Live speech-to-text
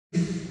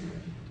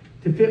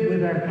to fit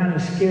with our kind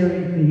of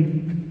scary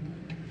theme.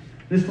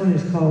 This one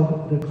is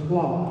called The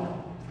Claw.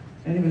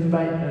 And it was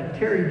by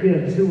Terry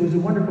Gibbs, who was a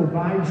wonderful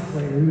vibes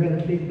player who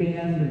had a big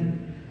band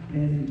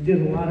and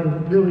did a lot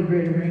of really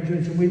great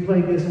arrangements. And we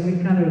played this and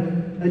we kind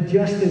of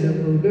adjusted it a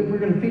little bit. We're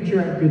going to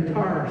feature our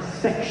guitar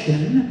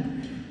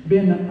section,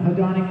 Ben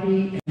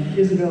Hodonicky and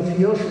Isabel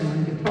Siosin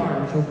on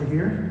guitars over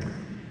here.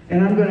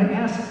 And I'm going to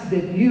ask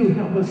that you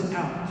help us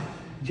out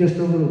just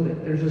a little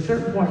bit. There's a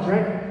certain point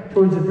right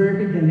towards the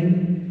very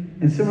beginning,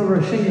 and some of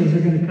our singers are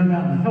going to come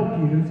out and help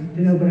you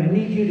to know, but I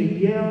need you to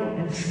yell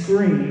and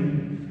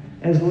scream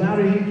as loud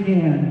as you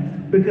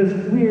can, because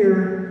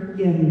we're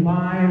in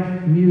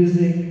live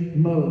music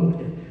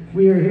mode.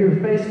 We are here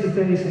face to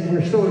face, and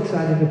we're so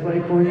excited to play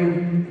for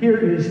you. Here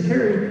is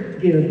Terry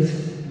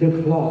Gibbs,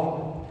 The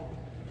Claw.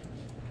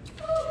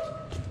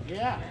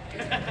 Yeah.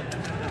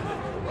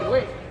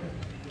 Wait.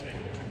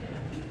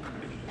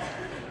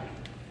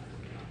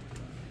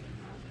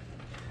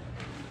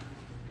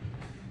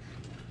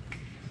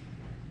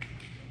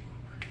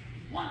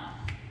 1,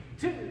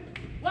 2.